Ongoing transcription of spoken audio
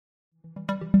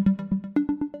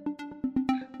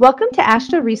Welcome to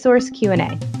AASHTO Resource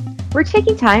Q&A. We're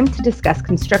taking time to discuss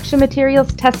construction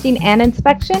materials testing and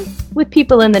inspection with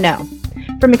people in the know.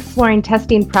 From exploring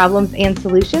testing problems and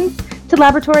solutions to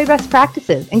laboratory best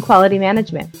practices and quality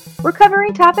management, we're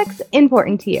covering topics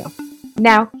important to you.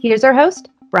 Now, here's our host,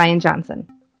 Brian Johnson.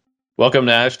 Welcome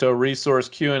to AASHTO Resource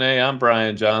Q&A. I'm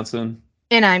Brian Johnson.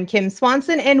 And I'm Kim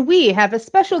Swanson, and we have a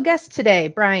special guest today,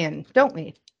 Brian, don't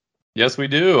we? Yes, we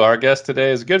do. Our guest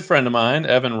today is a good friend of mine,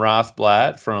 Evan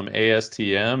Rothblatt from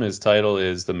ASTM. His title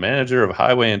is the Manager of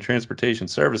Highway and Transportation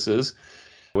Services,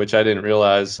 which I didn't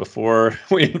realize before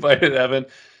we invited Evan.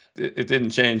 It didn't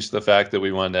change the fact that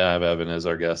we wanted to have Evan as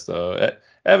our guest, though.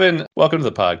 Evan, welcome to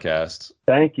the podcast.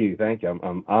 Thank you.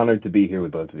 I'm honored to be here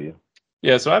with both of you.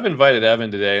 Yeah, so I've invited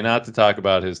Evan today, not to talk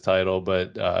about his title,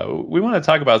 but we want to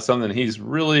talk about something he's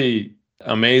really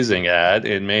amazing at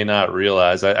and may not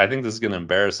realize. I think this is going to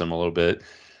embarrass him a little bit.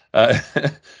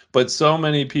 But so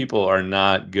many people are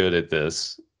not good at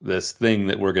this thing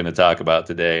that we're going to talk about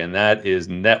today, and that is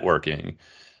networking.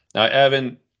 Now,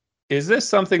 Evan, is this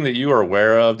something that you are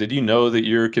aware of? Did you know that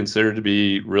you're considered to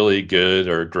be really good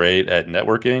or great at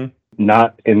networking?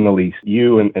 Not in the least.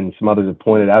 You and some others have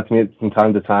pointed out to me from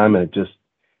time to time, and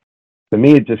to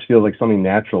me, it just feels like something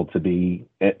natural to be.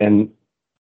 And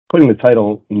putting the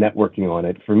title networking on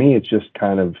it, for me, it's just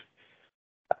kind of,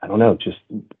 I don't know,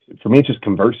 for me, it's just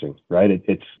conversing, right?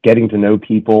 It's getting to know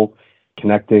people,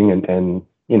 connecting, and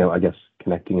I guess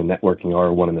connecting and networking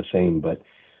are one and the same, but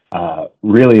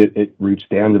really it roots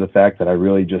down to the fact that I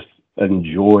really just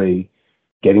enjoy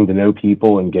getting to know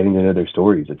people and getting to know their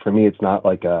stories. For me, it's not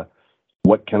like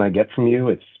what can I get from you?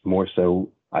 It's more so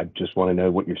I just want to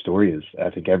know what your story is. I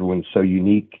think everyone's so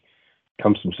unique,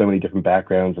 comes from so many different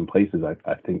backgrounds and places.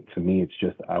 I think to me, it's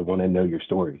just I want to know your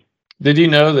story. Did you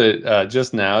know that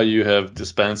just now you have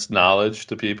dispensed knowledge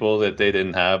to people that they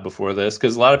didn't have before this?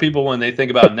 Because a lot of people, when they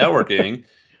think about networking,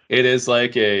 it is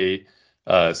like a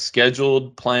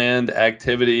scheduled, planned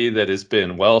activity that has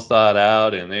been well thought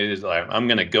out, and they just like, I'm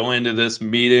going to go into this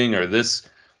meeting or this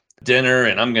dinner,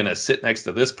 and I'm going to sit next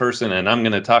to this person, and I'm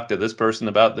going to talk to this person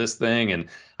about this thing, and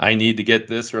I need to get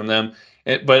this from them.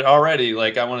 But already,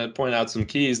 like, I want to point out some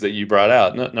keys that you brought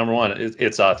out. Number one,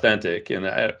 it's authentic.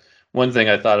 And one thing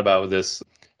I thought about with this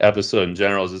episode in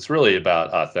general is it's really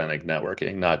about authentic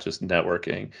networking, not just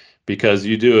networking, because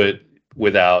you do it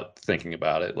without thinking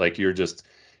about it. Like, you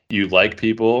like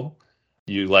people,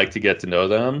 you like to get to know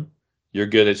them, you're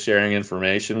good at sharing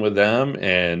information with them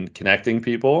and connecting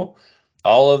people.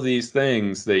 All of these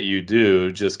things that you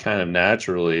do just kind of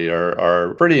naturally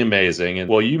are pretty amazing. And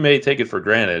well, you may take it for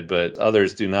granted, but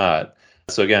others do not.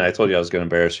 So again, I told you I was going to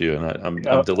embarrass you, and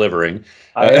I'm delivering.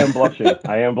 I am blushing.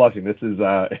 This is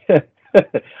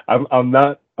I'm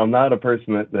not a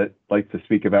person that likes to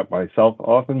speak about myself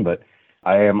often, but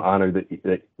I am honored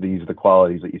that these are the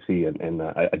qualities that you see, and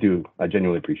I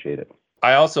genuinely appreciate it.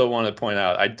 I also want to point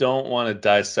out, I don't want to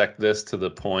dissect this to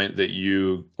the point that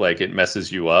it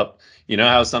messes you up. You know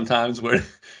how sometimes where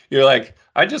you're like,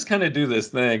 I just kind of do this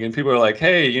thing, and people are like,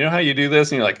 hey, you know how you do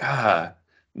this? And you're like,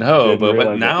 no,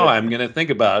 but now I'm going to think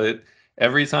about it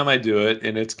every time I do it,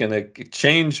 and it's going to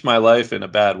change my life in a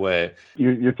bad way.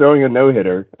 You're throwing a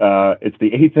no-hitter. It's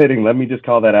the 8th inning. Let me just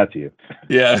call that out to you.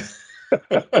 Yeah.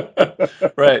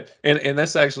 Right. And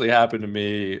this actually happened to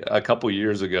me a couple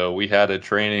years ago. We had a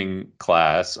training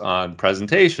class on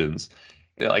presentations.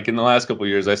 Like, in the last couple of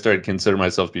years, I started considering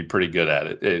myself to be pretty good at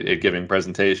it, at giving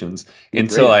presentations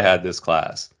until I had this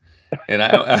class. And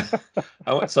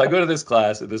so I go to this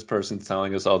class, and this person's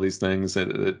telling us all these things,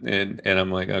 and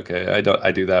I'm like, okay,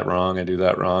 I do that wrong. I do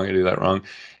that wrong.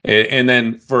 And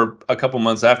then for a couple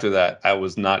months after that, I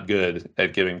was not good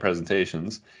at giving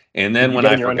presentations. And then when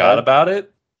I forgot about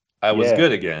it, I was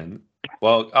good again.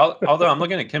 Well, although I'm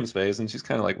looking at Kim's face, and she's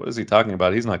kind of like, what is he talking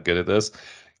about? He's not good at this.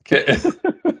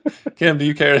 Kim, do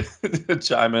you care to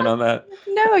chime in on that?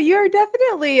 No, you're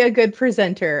definitely a good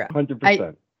presenter.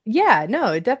 100%. Yeah,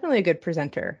 no, definitely a good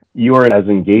presenter. You are as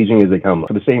engaging as they come.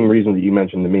 For the same reason that you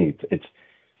mentioned to me, it's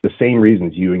the same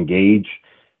reasons. You engage,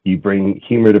 you bring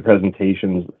humor to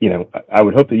presentations. I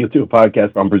would hope that you'll do a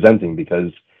podcast on presenting, because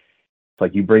it's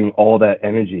like you bring all that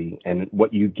energy, and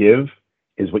what you give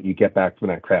is what you get back from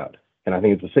that crowd. And I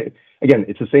think it's the same. Again,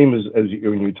 it's the same as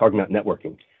when you're talking about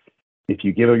networking. If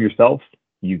you give of yourself,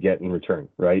 you get in return,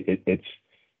 right? It's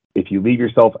if you leave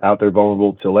yourself out there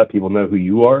vulnerable to let people know who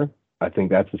you are, I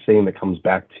think that's the same that comes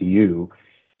back to you,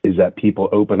 is that people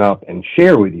open up and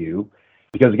share with you.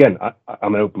 Because again,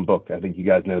 I'm an open book. I think you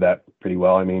guys know that pretty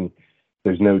well. I mean,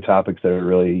 there's no topics that are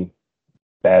really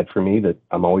bad for me that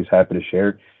I'm always happy to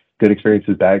share. Good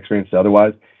experiences, bad experiences,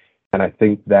 otherwise. And I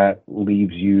think that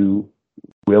leaves you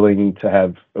willing to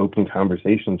have open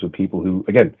conversations with people who,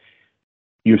 again,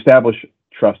 you establish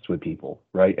trust with people,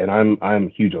 right? And I'm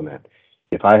huge on that.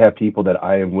 If I have people that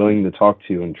I am willing to talk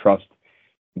to and trust,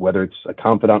 whether it's a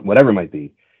confidant, whatever it might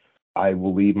be, I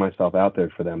will leave myself out there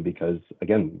for them because,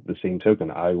 again, the same token,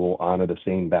 I will honor the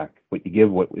same back. What you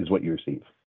give, what is what you receive.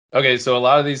 Okay, so a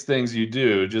lot of these things you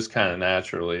do just kind of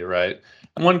naturally, right?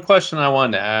 And one question I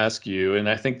wanted to ask you, and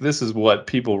I think this is what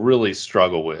people really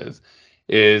struggle with,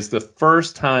 is the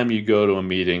first time you go to a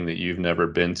meeting that you've never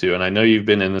been to, and I know you've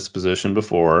been in this position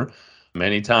before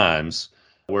many times,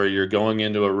 where you're going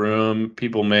into a room,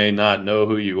 people may not know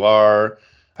who you are.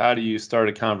 How do you start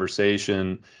a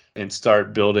conversation and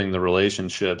start building the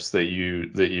relationships that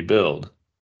you build?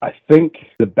 I think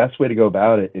the best way to go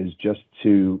about it is just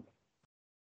to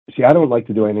see. I don't like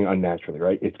to do anything unnaturally,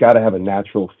 right? It's got to have a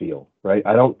natural feel, right?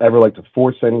 I don't ever like to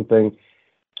force anything.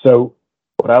 So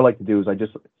what I like to do is I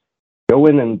just go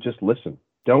in and just listen.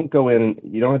 Don't go in.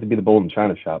 You don't have to be the bull in the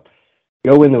china shop.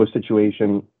 Go into a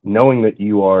situation knowing that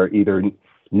you are either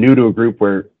new to a group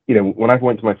where, when I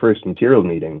went to my first material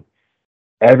meeting,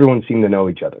 everyone seemed to know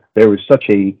each other. There was such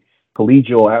a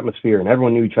collegial atmosphere and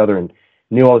everyone knew each other and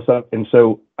knew all this stuff. And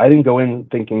so I didn't go in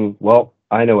thinking, well,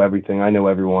 I know everything. I know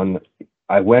everyone.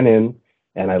 I went in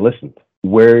and I listened.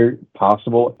 Where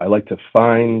possible, I like to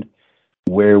find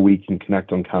where we can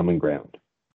connect on common ground.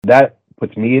 That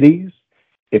puts me at ease.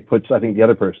 It puts, I think, the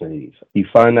other person at ease. You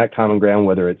find that common ground,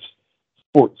 whether it's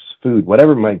sports, food,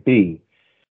 whatever it might be,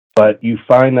 but you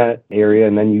find that area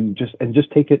and then you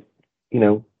just take it,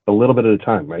 a little bit at a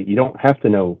time, right? You don't have to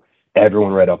know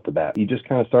everyone right off the bat. You just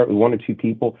kind of start with one or two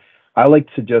people. I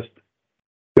like to just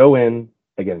go in,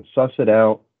 again, suss it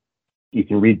out. You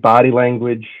can read body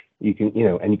language. You can,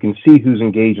 and you can see who's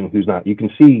engaged and who's not. You can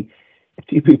see if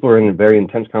two people are in a very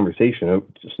intense conversation,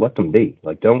 just let them be.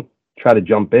 Like, don't try to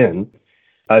jump in.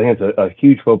 I think it's a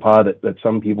huge faux pas that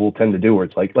some people tend to do, where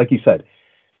it's like you said,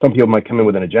 some people might come in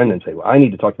with an agenda and say, well, I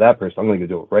need to talk to that person. I'm going to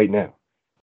go do it right now.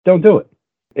 Don't do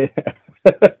it.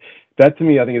 That to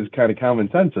me, I think is kind of common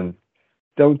sense. And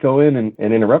don't go in and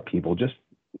interrupt people. Just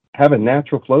have a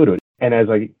natural flow to it. And as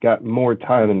I got more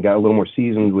time and got a little more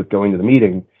seasoned with going to the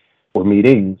meeting or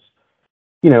meetings,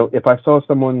 if I saw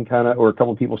someone or a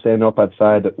couple of people standing up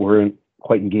outside that weren't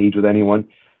quite engaged with anyone,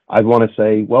 I'd want to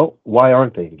say, well, why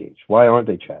aren't they engaged? Why aren't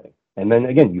they chatting? And then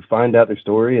again, you find out their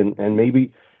story and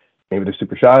maybe they're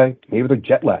super shy, maybe they're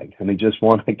jet lagged and they just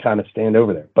want to kind of stand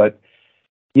over there. But,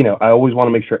 I always want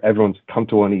to make sure everyone's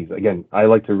comfortable and ease. Again, I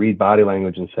like to read body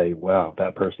language and say, wow,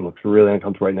 that person looks really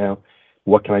uncomfortable right now.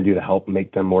 What can I do to help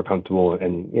make them more comfortable?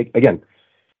 And again,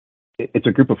 it's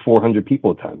a group of 400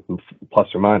 people at a time,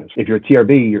 plus or minus. If you're a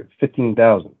TRB, you're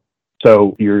 15,000.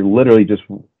 So you're literally just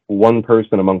one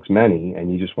person amongst many,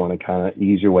 and you just want to kind of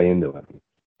ease your way into it.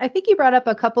 I think you brought up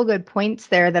a couple good points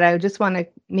there that I just want to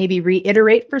maybe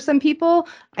reiterate for some people.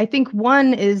 I think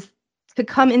one is to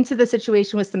come into the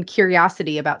situation with some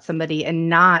curiosity about somebody and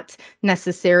not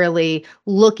necessarily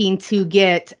looking to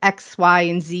get X, Y,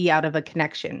 and Z out of a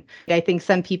connection. I think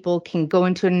some people can go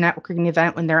into a networking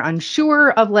event when they're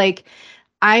unsure of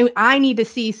I need to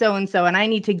see so-and-so and I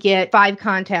need to get 5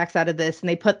 contacts out of this. And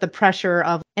they put the pressure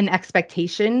of an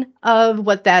expectation of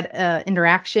what that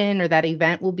interaction or that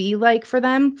event will be like for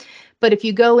them. But if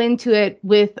you go into it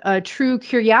with a true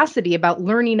curiosity about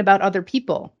learning about other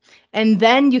people, and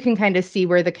then you can kind of see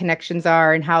where the connections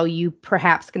are and how you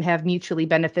perhaps can have mutually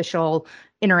beneficial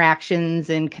interactions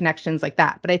and connections like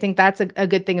that. But I think that's a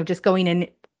good thing of just going in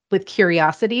with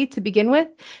curiosity to begin with,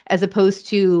 as opposed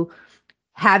to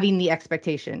having the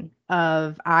expectation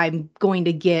of I'm going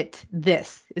to get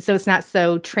this. So it's not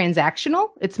so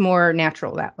transactional. It's more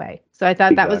natural that way. So I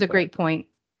thought that was a great point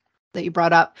that you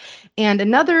brought up. And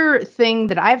another thing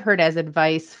that I've heard as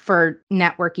advice for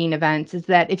networking events is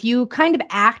that if you kind of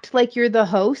act like you're the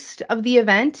host of the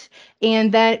event,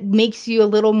 and that makes you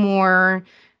a little more,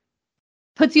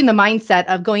 puts you in the mindset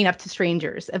of going up to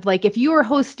strangers. Of if you were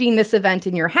hosting this event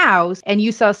in your house and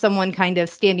you saw someone kind of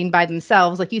standing by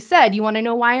themselves, like you said, you want to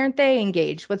know, why aren't they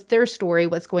engaged? What's their story?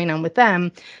 What's going on with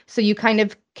them? So you kind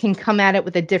of can come at it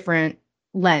with a different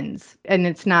lens, and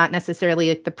it's not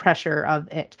necessarily the pressure of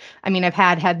it. I mean, I've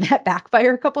had that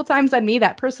backfire a couple times on me,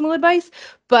 that personal advice,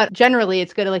 but generally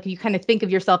it's good to you kind of think of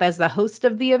yourself as the host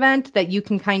of the event, that you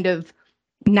can kind of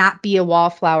not be a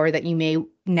wallflower that you may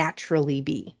naturally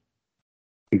be.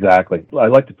 Exactly. I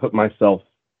like to put myself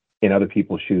in other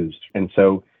people's shoes. And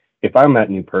so if I'm that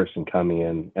new person coming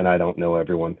in and I don't know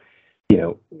everyone,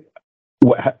 who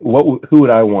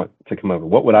would I want to come over?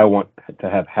 What would I want to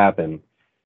have happen?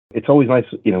 It's always nice,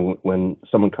 when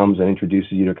someone comes and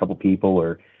introduces you to a couple people,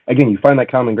 or again, you find that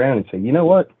common ground and say, you know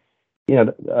what?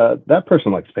 that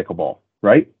person likes pickleball,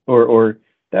 right? Or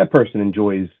that person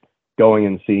enjoys going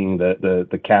and seeing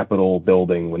the Capitol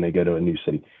building when they go to a new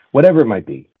city, whatever it might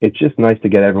be. It's just nice to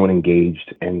get everyone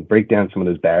engaged and break down some of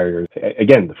those barriers.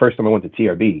 Again, the first time I went to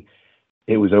TRB,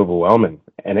 it was overwhelming.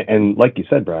 And like you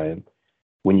said, Brian,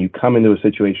 when you come into a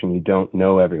situation, you don't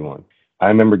know everyone. I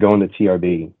remember going to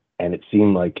TRB and it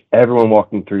seemed like everyone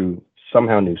walking through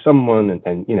somehow knew someone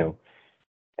and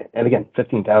again,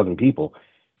 15,000 people.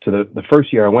 So the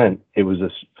first year I went, it was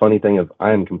this funny thing of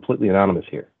I am completely anonymous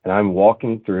here. And I'm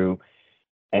walking through,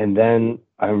 and then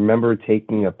I remember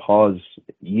taking a pause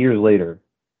years later,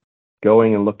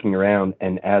 going and looking around.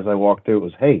 And as I walked through, it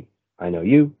was, hey, I know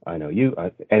you.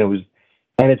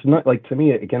 And it's not like, to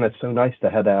me, again, it's so nice to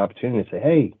have that opportunity to say,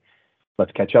 hey,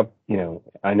 let's catch up.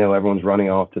 I know everyone's running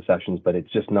off to sessions, but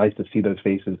it's just nice to see those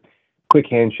faces, quick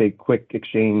handshake, quick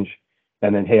exchange,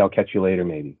 and then, hey, I'll catch you later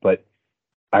maybe. But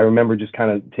I remember just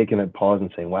kind of taking a pause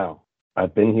and saying, wow,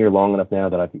 I've been here long enough now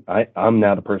that I'm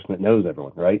now the person that knows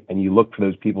everyone, right? And you look for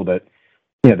those people that,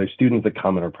 there's students that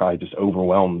come and are probably just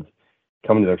overwhelmed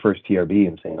coming to their first TRB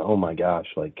and saying, oh my gosh,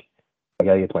 like I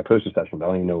got to get to my poster session, but I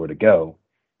don't even know where to go.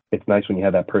 It's nice when you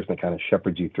have that person that kind of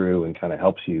shepherds you through and kind of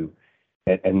helps you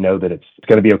and know that it's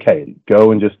going to be okay.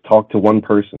 Go and just talk to one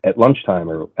person at lunchtime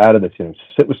or out of this,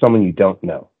 sit with someone you don't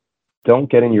know. Don't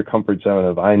get in your comfort zone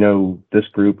of, I know this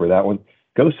group or that one.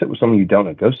 Go sit with someone you don't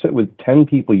know. Go sit with 10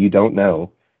 people you don't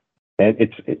know. And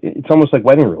it's almost like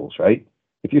wedding rules, right?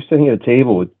 If you're sitting at a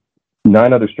table with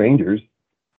 9 other strangers,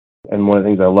 and one of the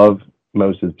things I love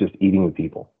most is just eating with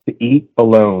people. To eat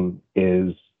alone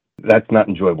that's not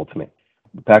enjoyable to me.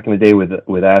 Back in the day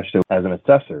with Ashton as an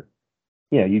assessor,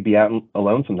 you'd be out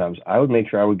alone sometimes. I would make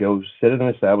sure I would go sit at an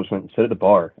establishment and sit at the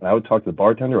bar, and I would talk to the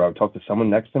bartender, or I would talk to someone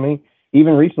next to me.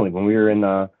 Even recently, when we were in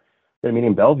a meeting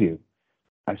in Bellevue,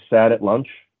 I sat at lunch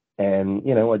and,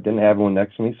 I didn't have everyone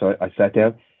next to me. So I sat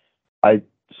down. I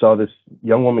saw this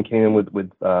young woman came in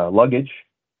with luggage,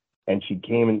 and she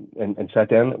came and sat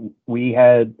down. We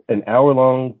had an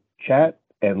hour-long chat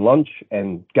and lunch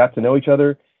and got to know each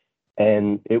other.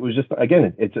 And it was just,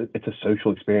 again, it's a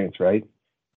social experience, right?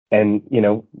 And,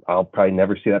 I'll probably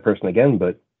never see that person again,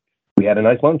 but we had a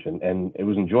nice lunch and it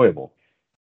was enjoyable.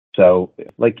 So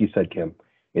like you said, Kim,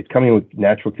 it's coming with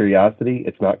natural curiosity.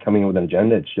 It's not coming with an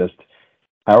agenda. It's just,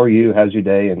 how are you? How's your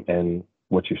day? And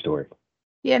what's your story?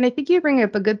 Yeah, and I think you bring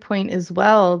up a good point as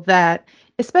well, that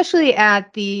especially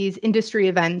at these industry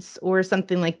events or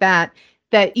something like that,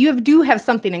 that you do have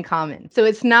something in common. So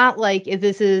it's not like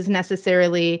this is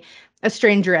necessarily a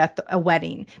stranger at a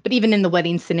wedding, but even in the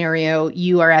wedding scenario,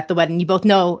 you are at the wedding, you both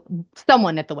know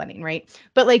someone at the wedding, right?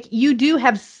 But like you do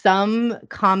have some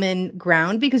common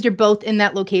ground because you're both in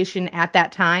that location at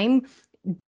that time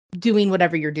doing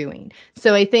whatever you're doing.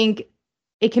 So I think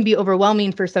it can be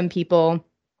overwhelming for some people,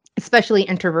 especially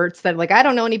introverts, that like, I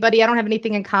don't know anybody, I don't have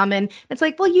anything in common. It's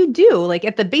like, well, you do. Like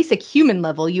at the basic human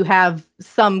level, you have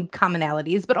some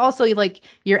commonalities, but also like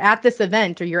you're at this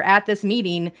event or you're at this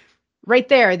meeting, right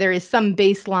there is some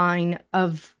baseline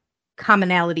of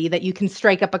commonality that you can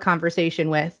strike up a conversation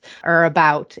with or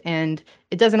about. And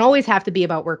it doesn't always have to be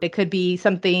about work. It could be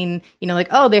something, like,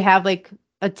 oh, they have like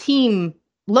a team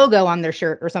logo on their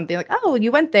shirt or something, like, oh,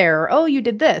 you went there, or oh, you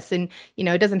did this. And,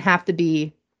 it doesn't have to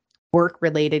be work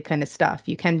related kind of stuff.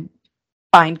 You can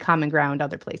find common ground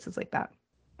other places like that.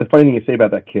 The funny thing you say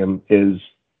about that, Kim, is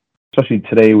especially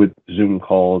today with Zoom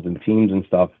calls and Teams and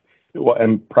stuff,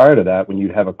 and prior to that, when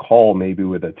you'd have a call maybe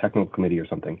with a technical committee or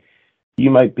something, you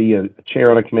might be a chair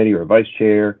on a committee or a vice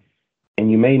chair, and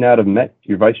you may not have met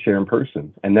your vice chair in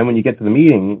person. And then when you get to the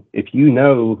meeting, if you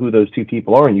know who those two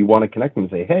people are and you want to connect them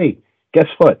and say, hey, guess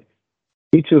what?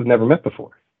 You two have never met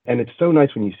before. And it's so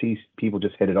nice when you see people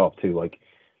just hit it off too. Like,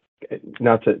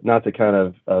 not to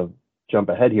kind of jump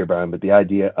ahead here, Brian, but the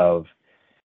idea of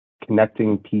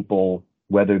connecting people,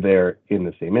 whether they're in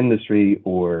the same industry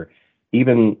or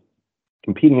even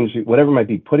competing industry, whatever it might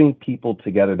be, putting people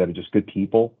together that are just good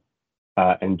people,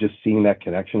 and just seeing that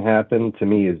connection happen, to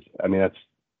me that's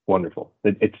wonderful.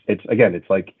 It's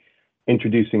like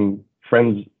introducing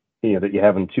friends, that you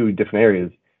have in 2 different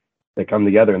areas that come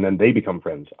together and then they become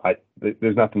friends.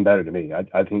 There's nothing better to me.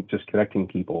 I think just connecting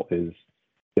people is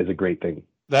a great thing.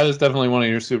 That is definitely one of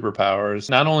your superpowers.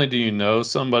 Not only do you know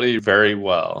somebody very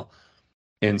well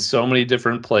in so many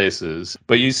different places,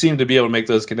 but you seem to be able to make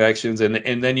those connections, and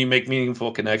then you make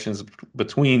meaningful connections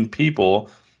between people,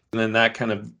 and then that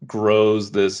kind of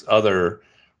grows this other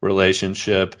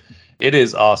relationship. It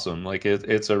is awesome. Like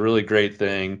it's a really great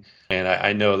thing, and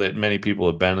I know that many people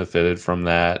have benefited from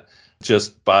that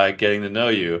just by getting to know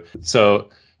you. So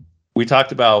we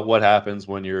talked about what happens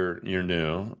when you're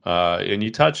new, and you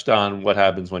touched on what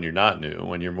happens when you're not new,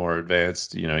 when you're more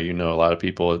advanced. You know a lot of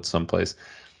people at some place.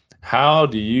 How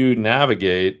do you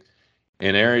navigate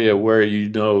an area where you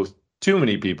know too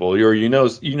many people, or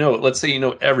let's say you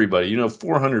know everybody,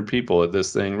 400 people at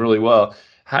this thing really well.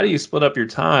 How do you split up your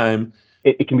time?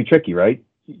 It can be tricky, right?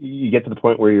 You get to the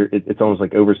point where it's almost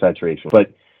like oversaturation.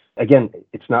 But again,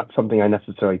 it's not something I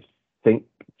necessarily think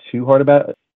too hard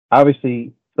about.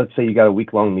 Obviously, let's say you got a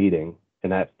week-long meeting,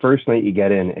 and that first night you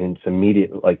get in, and it's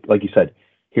immediate, like you said,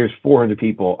 here's 400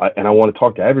 people, and I want to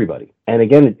talk to everybody. And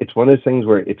again, it's one of those things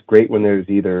where it's great when there's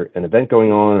either an event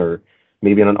going on, or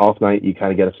maybe on an off night, you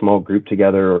kind of get a small group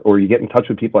together, or you get in touch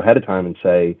with people ahead of time and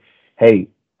say, hey,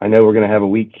 I know we're going to have a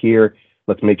week here.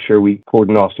 Let's make sure we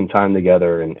cordon off some time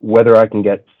together. And whether I can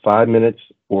get 5 minutes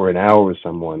or an hour with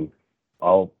someone,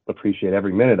 I'll appreciate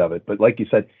every minute of it. But like you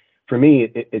said, for me,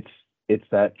 it's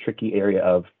that tricky area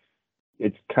of,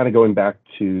 it's kind of going back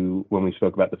to when we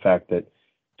spoke about the fact that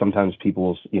sometimes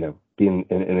people, be in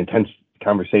an intense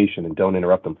conversation and don't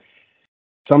interrupt them.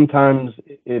 Sometimes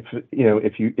if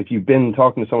you've been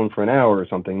talking to someone for an hour or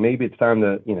something, maybe it's time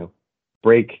to,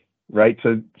 break, right?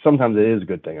 So sometimes it is a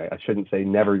good thing. I shouldn't say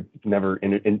never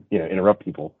interrupt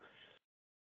people.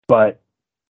 But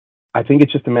I think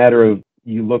it's just a matter of,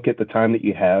 you look at the time that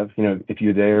you have, if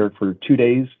you're there for 2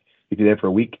 days, if you're there for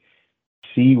a week,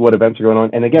 see what events are going on.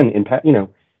 And again,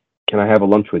 can I have a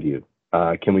lunch with you?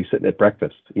 Can we sit at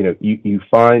breakfast? You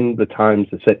find the times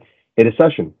to sit at a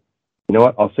session. You know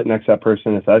what? I'll sit next to that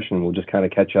person in a session. We'll just kind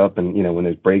of catch up. And, when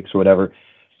there's breaks or whatever,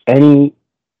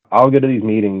 I'll go to these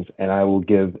meetings and I will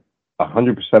give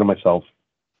 100% of myself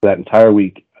that entire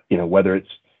week, whether it's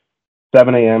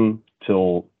 7 a.m.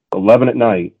 till 11 at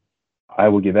night, I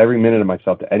will give every minute of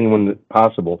myself to anyone that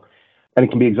possible. And it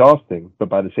can be exhausting, but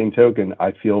by the same token,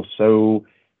 I feel so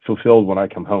fulfilled when I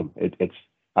come home.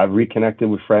 I've reconnected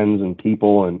with friends and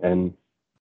people, and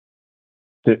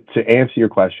to answer your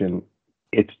question,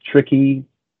 it's tricky,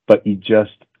 but you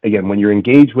just, again, when you're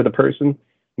engaged with a person,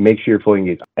 make sure you're fully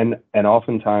engaged. And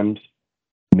oftentimes,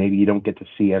 maybe you don't get to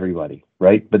see everybody,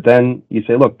 right? But then you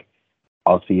say, look,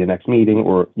 I'll see you next meeting,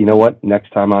 or you know what,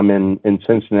 next time I'm in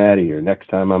Cincinnati, or next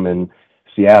time I'm in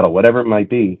Seattle, whatever it might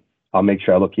be, I'll make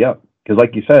sure I look you up. Because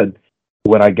like you said,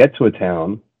 when I get to a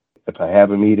town, if I have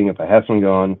a meeting, if I have something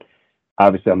going,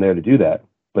 obviously I'm there to do that.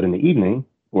 But in the evening,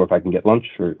 or if I can get lunch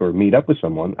or meet up with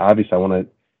someone, obviously I want to,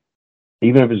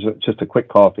 even if it's just a quick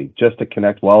coffee, just to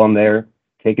connect while I'm there,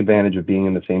 take advantage of being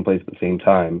in the same place at the same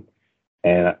time.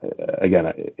 And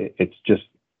again, it's just,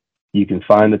 you can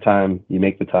find the time, you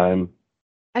make the time.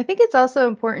 I think it's also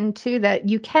important too that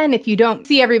you can, if you don't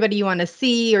see everybody you want to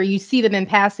see, or you see them in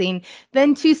passing,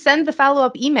 then to send the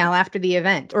follow-up email after the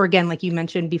event. Or again, like you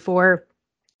mentioned before,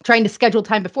 trying to schedule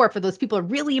time before, for those people are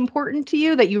really important to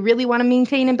you, that you really want to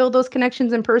maintain and build those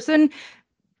connections in person.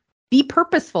 Be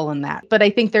purposeful in that. But I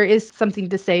think there is something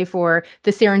to say for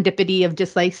the serendipity of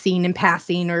just like seeing in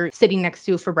passing, or sitting next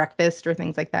to for breakfast, or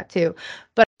things like that too.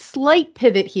 But slight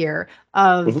pivot here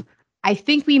of, I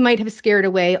think we might have scared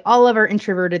away all of our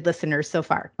introverted listeners so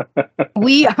far.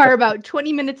 We are about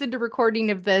 20 minutes into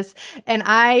recording of this, and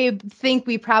I think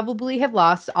we probably have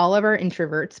lost all of our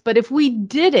introverts. But if we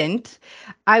didn't,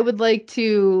 I would like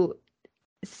to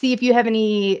see if you have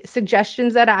any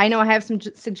suggestions. That I know I have some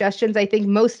suggestions. I think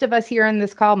most of us here on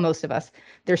this call,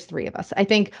 there's 3 of us. I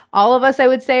think all of us, I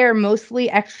would say, are mostly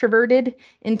extroverted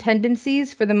in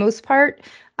tendencies for the most part.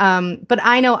 But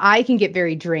I know I can get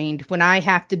very drained when I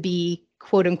have to be,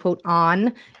 quote unquote,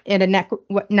 on in a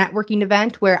networking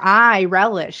event, where I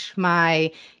relish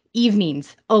my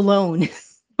evenings alone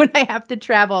when I have to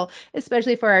travel,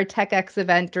 especially for our TechX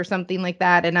event or something like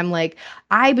that. And I'm like,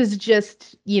 I was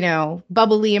just,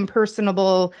 bubbly and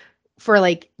personable for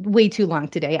like way too long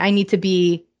today. I need to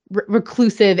be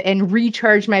reclusive and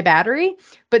recharge my battery.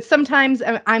 But sometimes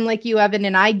I'm like you, Evan,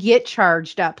 and I get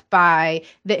charged up by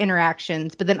the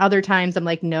interactions. But then other times I'm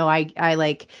like, no,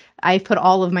 I've put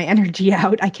all of my energy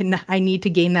out. I need to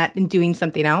gain that in doing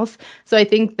something else. So I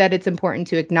think that it's important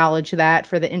to acknowledge that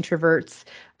for the introverts,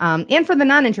 and for the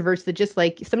non-introverts, that just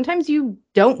like, sometimes you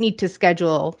don't need to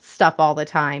schedule stuff all the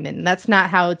time. And that's not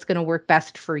how it's going to work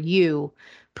best for you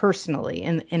personally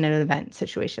in an event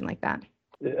situation like that.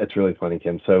 That's really funny,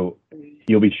 Kim. So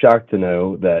you'll be shocked to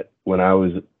know that when I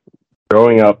was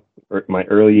growing up, my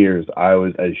early years, I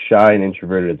was as shy and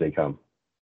introverted as they come.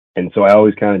 And so I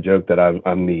always kind of joke that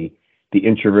I'm the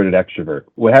introverted extrovert.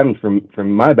 What happened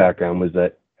from my background was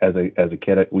that as a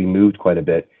kid, we moved quite a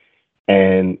bit.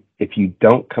 And if you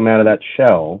don't come out of that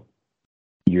shell,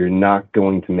 you're not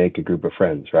going to make a group of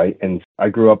friends, right? And I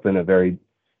grew up in a very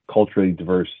culturally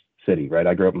diverse city, right?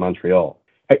 I grew up in Montreal.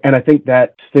 And I think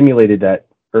that stimulated that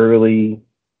early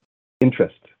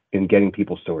interest in getting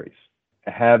people's stories.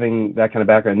 Having that kind of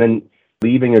background, and then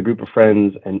leaving a group of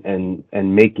friends and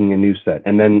making a new set,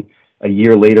 and then a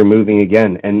year later moving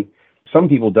again. And some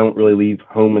people don't really leave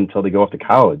home until they go off to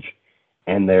college,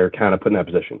 and they're kind of put in that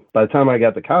position. By the time I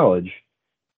got to college,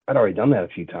 I'd already done that a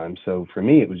few times. So for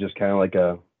me, it was just kind of like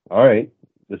all right,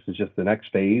 this is just the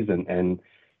next phase. And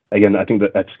again, I think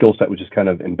that skill set was just kind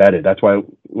of embedded. That's why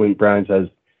when Brian says,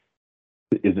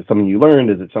 is it something you learned?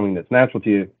 Is it something that's natural to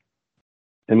you?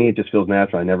 To me, it just feels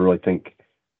natural. I never really think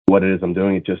what it is I'm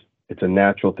doing. It's a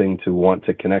natural thing to want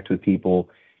to connect with people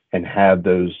and have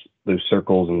those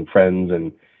circles and friends,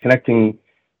 and connecting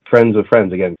friends with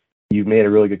friends. Again, you've made a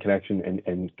really good connection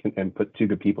and put two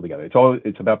good people together.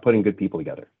 It's about putting good people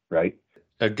together, right?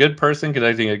 A good person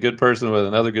connecting a good person with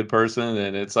another good person,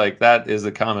 and it's like that is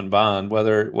a common bond.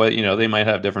 They might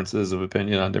have differences of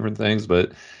opinion on different things,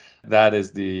 but that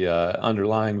is the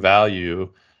underlying value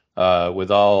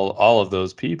with all of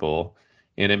those people,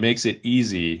 and it makes it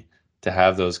easy to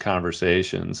have those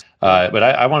conversations. But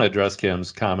I want to address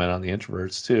Kim's comment on the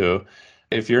introverts too.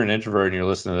 If you're an introvert and you're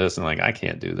listening to this and like, I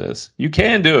can't do this, you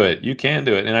can do it. You can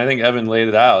do it. And I think Evan laid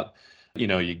it out. You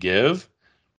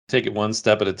take it one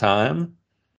step at a time.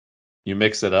 You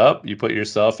mix it up. You put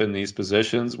yourself in these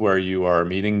positions where you are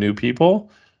meeting new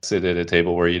people, sit at a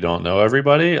table where you don't know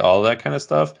everybody, all that kind of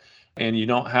stuff. And you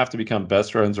don't have to become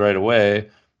best friends right away.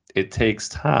 It takes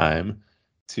time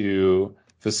to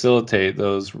facilitate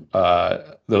those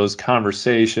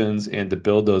conversations and to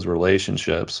build those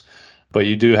relationships. But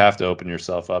you do have to open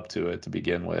yourself up to it to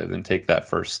begin with and take that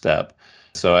first step.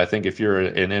 So I think if you're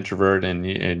an introvert and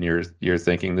you're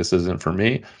thinking this isn't for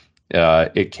me,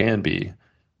 it can be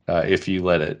if you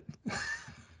let it.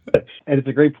 And it's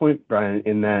a great point, Brian,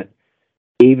 in that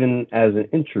even as an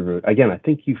introvert, again, I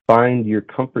think you find your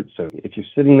comfort zone. If you're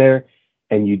sitting there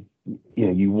and you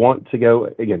want to go,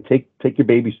 again, take your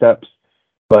baby steps,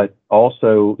 but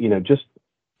also, just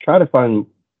try to find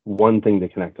one thing to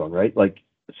connect on, right? Like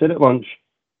sit at lunch,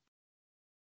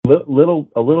 a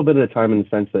little bit at a time, in the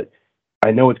sense that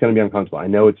I know it's going to be uncomfortable. I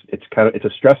know it's a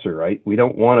stressor, right? We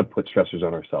don't want to put stressors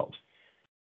on ourselves,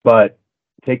 but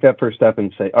take that first step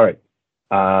and say, all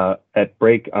right, at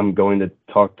break, I'm going to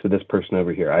talk to this person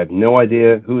over here. I have no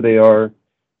idea who they are,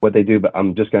 what they do, but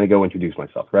I'm just going to go introduce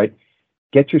myself, right?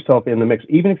 Get yourself in the mix.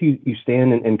 Even if you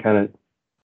stand and kind of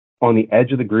on the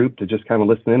edge of the group to just kind of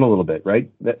listen in a little bit,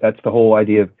 right? That's the whole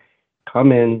idea of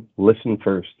come in, listen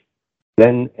first.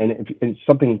 Then, and if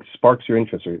something sparks your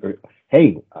interest, or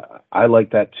hey, I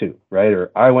like that too, right?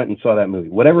 Or I went and saw that movie,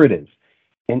 whatever it is,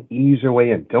 and ease your way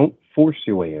in. Don't force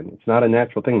your way in. It's not a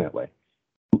natural thing that way.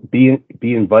 Be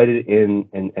invited in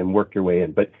and work your way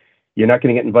in. But you're not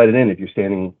going to get invited in if you're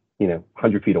standing,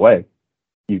 100 feet away.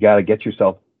 You got to get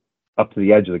yourself up to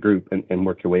the edge of the group and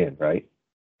work your way in, right?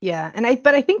 Yeah.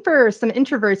 But I think for some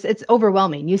introverts, it's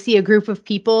overwhelming. You see a group of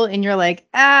people and you're like,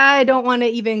 I don't want to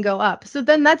even go up. So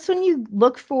then that's when you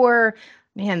look for,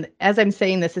 man, as I'm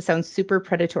saying this, it sounds super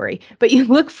predatory, but you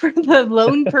look for the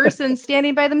lone person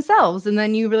standing by themselves. And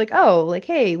then you were like, oh, like,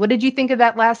 hey, what did you think of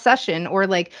that last session? Or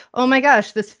like, oh my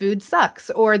gosh, this food sucks.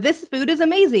 Or this food is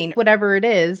amazing. Whatever it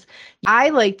is. I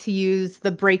like to use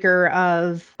the breaker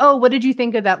of, oh, what did you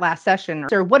think of that last session?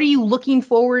 Or what are you looking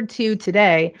forward to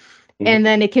today? And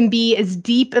then it can be as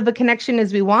deep of a connection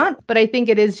as we want. But I think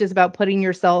it is just about putting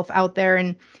yourself out there.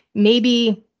 And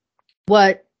maybe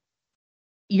what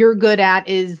you're good at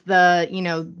is the,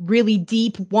 really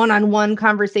deep one-on-one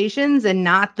conversations, and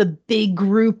not the big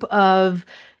group of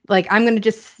like, I'm going to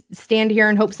just stand here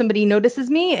and hope somebody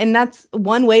notices me. And that's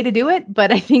one way to do it.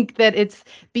 But I think that it's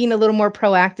being a little more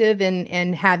proactive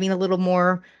and having a little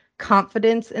more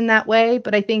confidence in that way.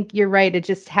 But I think you're right. It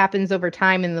just happens over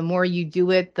time. And the more you do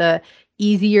it, the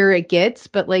easier it gets.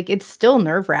 But like, it's still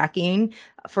nerve-wracking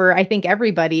for, I think,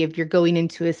 everybody. If you're going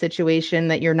into a situation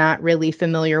that you're not really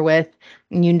familiar with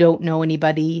and you don't know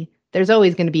anybody, there's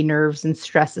always going to be nerves and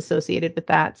stress associated with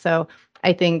that. So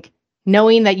I think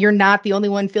knowing that you're not the only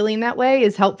one feeling that way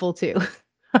is helpful too.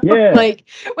 Yeah. Like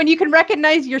when you can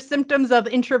recognize your symptoms of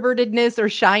introvertedness or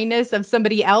shyness of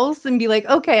somebody else and be like,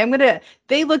 okay,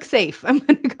 they look safe. I'm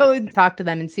going to go and talk to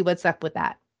them and see what's up with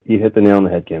that. You hit the nail on the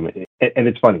head, Kim. And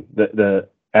it's funny,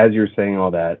 as you're saying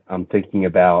all that, I'm thinking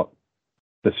about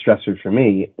the stressors for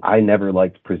me. I never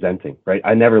liked presenting, right?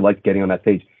 I never liked getting on that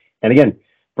stage. And again,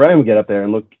 Brian would get up there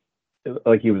and look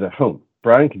like he was at home.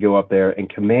 Brian could go up there and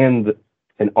command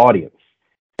an audience.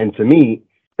 And to me,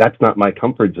 that's not my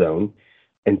comfort zone.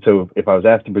 And so if I was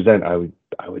asked to present, I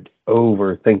would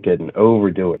overthink it and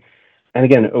overdo it. And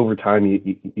again, over time,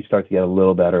 you start to get a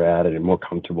little better at it and more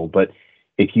comfortable. But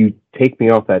if you take me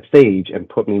off that stage and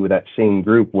put me with that same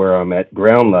group where I'm at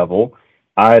ground level,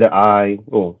 eye to eye,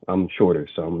 well, I'm shorter,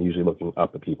 so I'm usually looking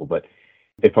up at people. But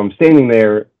if I'm standing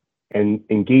there and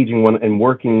engaging one and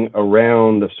working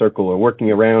around a circle or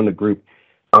working around a group,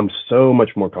 I'm so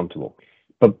much more comfortable.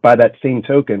 But by that same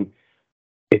token,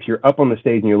 if you're up on the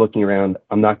stage and you're looking around,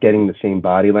 I'm not getting the same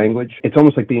body language. It's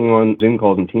almost like being on Zoom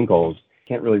calls and team calls.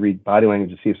 You can't really read body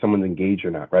language to see if someone's engaged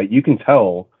or not, right? You can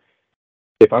tell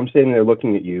if I'm standing there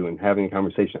looking at you and having a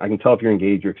conversation. I can tell if you're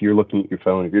engaged or if you're looking at your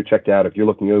phone, if you're checked out, if you're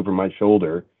looking over my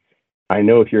shoulder. I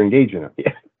know if you're engaged or not.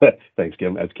 Yeah. Thanks,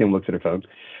 Kim. As Kim looks at her phone.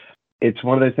 It's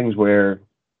one of those things where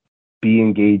be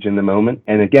engaged in the moment.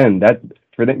 And again, that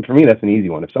for me, that's an easy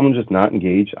one. If someone's just not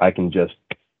engaged, I can just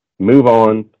move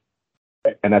on,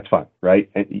 and that's fine, right?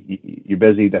 And you're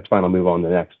busy, that's fine. I'll move on to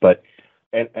the next. But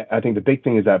and I think the big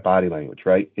thing is that body language,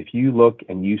 right? If you look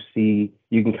and you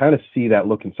can kind of see that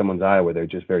look in someone's eye where they're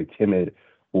just very timid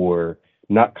or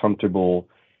not comfortable.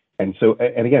 And so,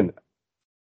 and again,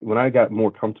 when I got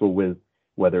more comfortable with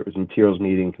whether it was a materials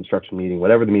meeting, construction meeting,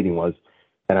 whatever the meeting was,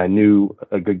 and I knew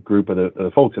a good group of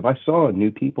the folks, if I saw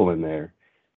new people in there,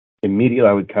 immediately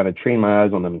I would kind of train my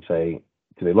eyes on them and say,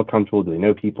 do they look comfortable? Do they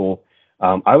know people?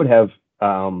 I would have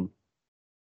someone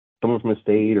from a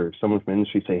state or someone from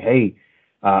industry say, hey,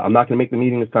 I'm not going to make the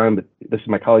meeting this time, but this is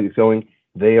my colleague that's going.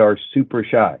 They are super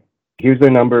shy. Here's their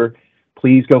number.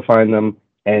 Please go find them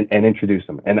and introduce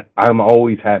them. And I'm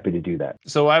always happy to do that.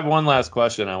 So I have one last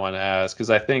question I want to ask, because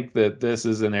I think that this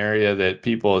is an area that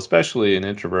people, especially an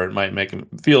introvert, might make them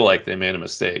feel like they made a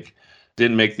mistake,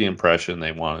 didn't make the impression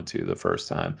they wanted to the first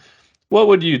time. What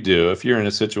would you do if you're in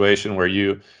a situation where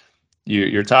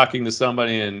you're talking to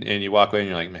somebody and you walk away and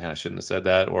you're like, man, I shouldn't have said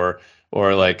that, or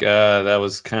like that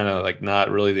was kind of like not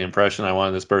really the impression I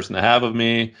wanted this person to have of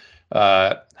me.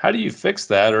 How do you fix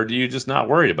that, or do you just not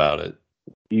worry about it?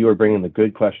 You are bringing the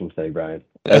good questions today, Brian.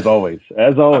 As always,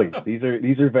 these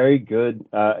are very good.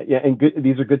 And good.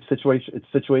 These are good It's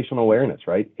situational awareness,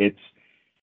 right? It's,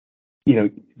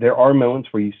 there are moments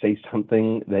where you say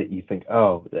something that you think,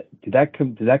 oh, did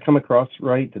that come across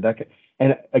right?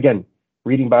 And again,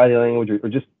 reading body language or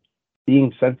just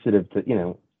being sensitive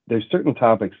to, there's certain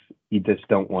topics you just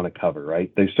don't want to cover,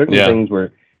 right? There's certain things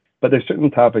but there's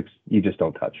certain topics you just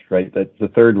don't touch, right? That's the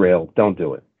third rail. Don't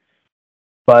do it.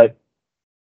 But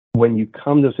when you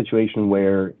come to a situation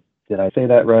where, did I say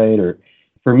that right? Or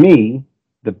for me,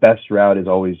 the best route is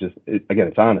always just, again,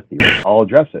 it's honesty. Right? I'll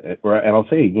address it, and I'll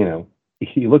say,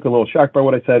 you look a little shocked by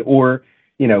what I said, or,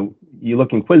 you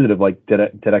look inquisitive, like,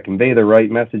 did I convey the right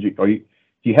message? Or do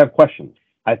you have questions?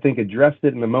 I think address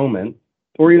it in the moment,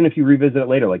 or even if you revisit it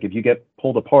later, like if you get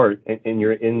pulled apart and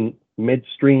you're in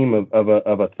midstream of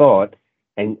a thought,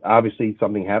 and obviously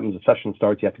something happens, a session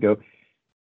starts, you have to go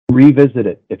revisit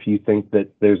it if you think that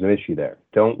there's an issue there.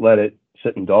 Don't let it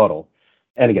sit and dawdle.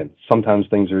 And again, sometimes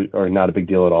things are not a big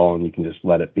deal at all and you can just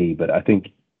let it be. But I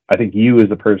think you as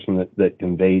the person that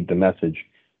conveyed the message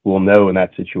will know in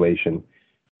that situation,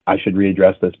 I should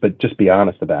readdress this, but just be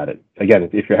honest about it. Again,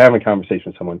 if you're having a conversation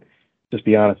with someone, just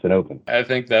be honest and open. I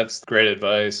think that's great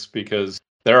advice, because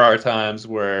there are times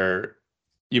where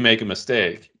you make a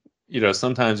mistake.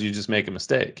 Sometimes you just make a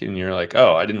mistake and you're like,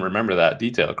 oh, I didn't remember that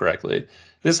detail correctly.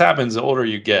 This happens the older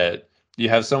you get. You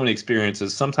have so many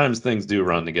experiences. Sometimes things do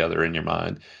run together in your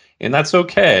mind, and that's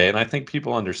okay. And I think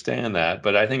people understand that,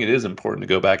 but I think it is important to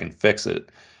go back and fix it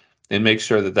and make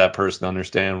sure that person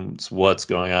understands what's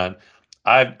going on.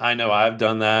 I know I've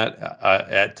done that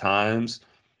at times,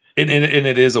 and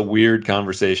it is a weird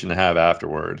conversation to have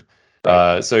afterward.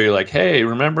 So you're like, hey,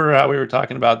 remember how we were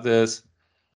talking about this?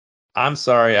 I'm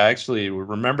sorry, I actually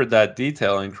remembered that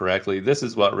detail incorrectly. This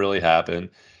is what really happened.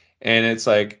 And it's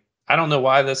like, I don't know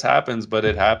why this happens, but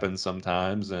it happens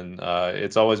sometimes. And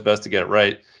it's always best to get it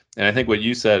right. And I think what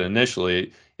you said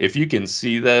initially, if you can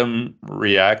see them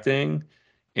reacting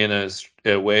in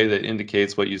a way that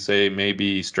indicates what you say may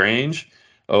be strange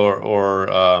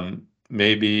or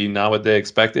maybe not what they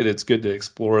expected, it's good to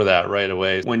explore that right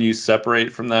away. When you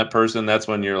separate from that person, that's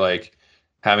when you're like,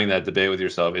 having that debate with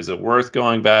yourself. Is it worth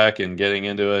going back and getting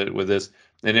into it with this?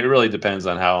 And it really depends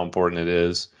on how important it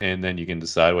is. And then you can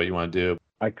decide what you want to do.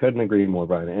 I couldn't agree more,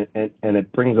 Brian. And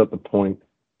it brings up the point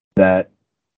that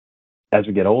as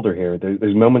we get older here,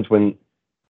 there's moments when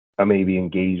I may be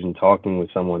engaged in talking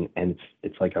with someone and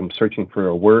it's like I'm searching for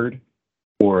a word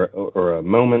or a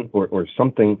moment or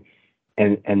something.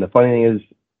 And the funny thing is,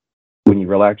 when you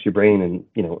relax your brain and,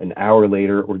 an hour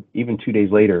later or even 2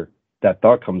 days later, that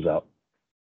thought comes up.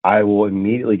 I will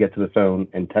immediately get to the phone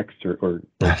and text her or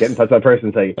get in touch with that person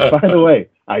and say, by the way,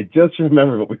 I just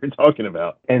remembered what we were talking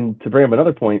about. And to bring up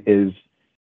another point is,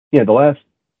 the last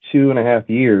 2.5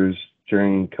 years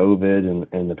during COVID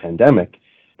and the pandemic,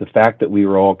 the fact that we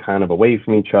were all kind of away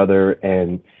from each other,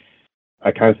 and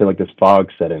I kind of say like this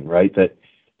fog set in, right? That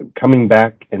coming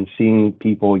back and seeing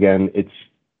people again,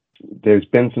 there's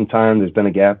been some time, there's been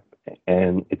a gap,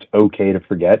 and it's okay to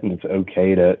forget, and it's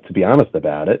okay to be honest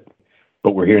about it.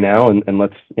 But we're here now, and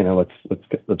let's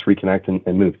reconnect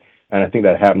and move. And I think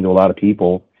that happened to a lot of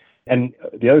people. And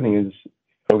the other thing is,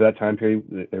 over that time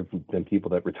period, there have been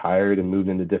people that retired and moved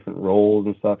into different roles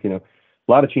and stuff. A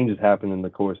lot of changes happened in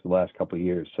the course of the last couple of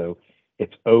years. So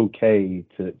it's okay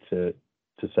to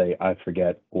say I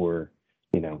forget or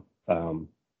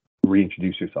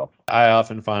reintroduce yourself. I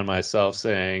often find myself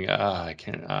saying, I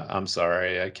can't. I'm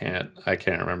sorry, I can't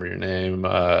remember your name.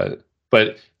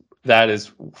 But that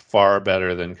is far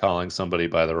better than calling somebody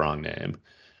by the wrong name.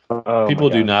 People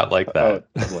do not like that.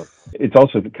 Well, it's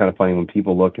also kind of funny when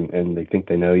people look and they think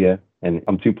they know you, and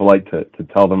I'm too polite to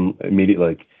tell them immediately,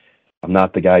 like, I'm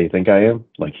not the guy you think I am.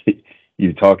 Like,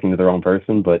 you're talking to the wrong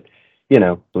person. But,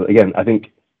 again, I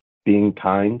think being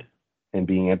kind and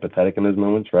being empathetic in those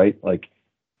moments, right? Like,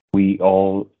 we've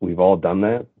all done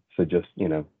that. So just,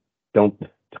 don't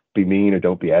be mean or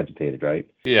don't be agitated, right?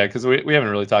 Yeah, because we haven't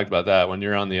really talked about that. When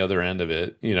you're on the other end of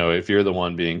it, if you're the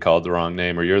one being called the wrong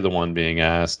name or you're the one being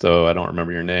asked, oh, I don't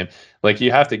remember your name, like,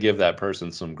 you have to give that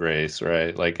person some grace,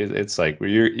 right? Like, it's like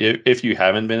if you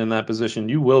haven't been in that position,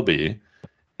 you will be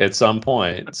at some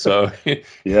point. So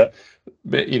yeah,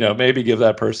 maybe give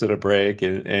that person a break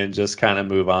and just kind of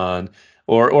move on.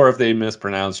 Or if they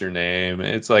mispronounce your name,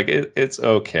 it's like it's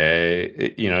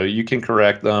okay. You can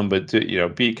correct them, but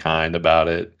be kind about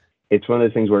it. It's one of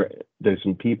those things where there's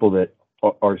some people that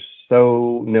are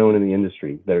so known in the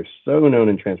industry, that are so known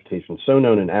in transportation, so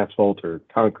known in asphalt or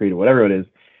concrete or whatever it is,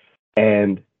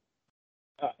 and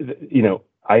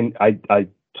I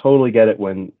totally get it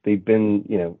when they've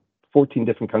been 14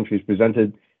 different countries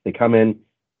presented. They come in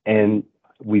and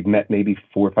we've met maybe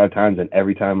 4 or 5 times, and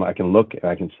every time I can look and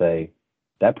I can say,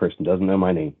 that person doesn't know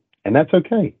my name. And that's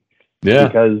okay. Yeah.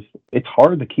 Because it's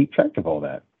hard to keep track of all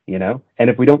that, And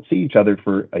if we don't see each other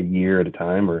for a year at a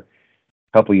time or a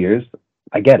couple of years,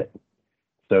 I get it.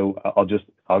 So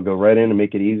I'll go right in and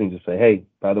make it easy and just say, hey,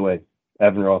 by the way,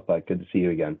 Evan Rothblatt, good to see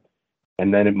you again.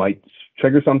 And then it might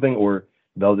trigger something, or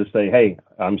they'll just say, hey,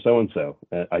 I'm so-and-so.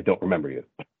 I don't remember you.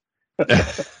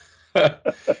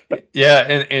 Yeah,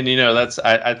 and that's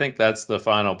I think that's the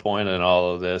final point in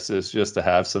all of this, is just to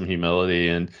have some humility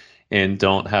and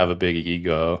don't have a big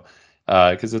ego,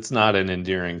 because it's not an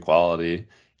endearing quality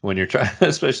when you're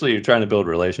especially you're trying to build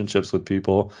relationships with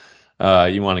people.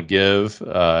 You want to give.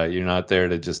 You're not there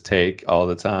to just take all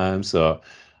the time. So,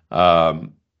 I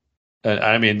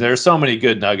mean, there's so many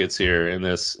good nuggets here in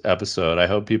this episode. I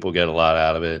hope people get a lot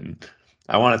out of it. And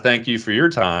I want to thank you for your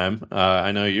time.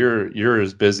 I know you're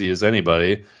as busy as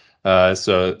anybody.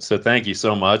 So thank you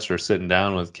so much for sitting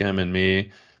down with Kim and me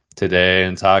today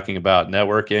and talking about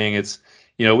networking. It's,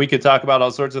 we could talk about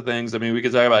all sorts of things. I mean, we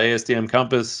could talk about ASTM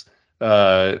Compass,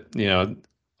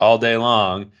 all day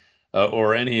long,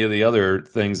 or any of the other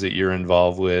things that you're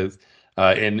involved with.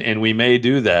 And we may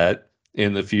do that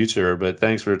in the future, but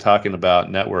thanks for talking about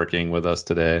networking with us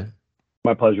today.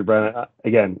 My pleasure, Brandon.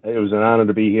 Again, it was an honor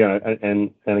to be here.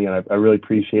 And again, I really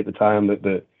appreciate the time,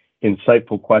 the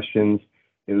insightful questions.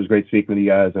 It was great speaking with you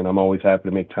guys, and I'm always happy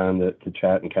to make time to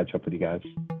chat and catch up with you guys.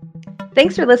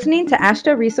 Thanks for listening to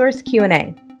AASHTO Resource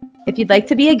Q&A. If you'd like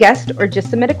to be a guest or just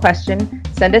submit a question,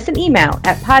 send us an email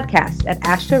at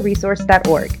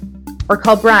podcast@ashtoresource.org or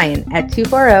call Brian at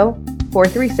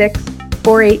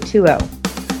 240-436-4820.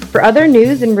 For other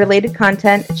news and related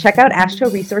content, check out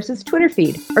AASHTO Resource's Twitter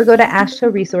feed or go to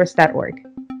ashtoresource.org.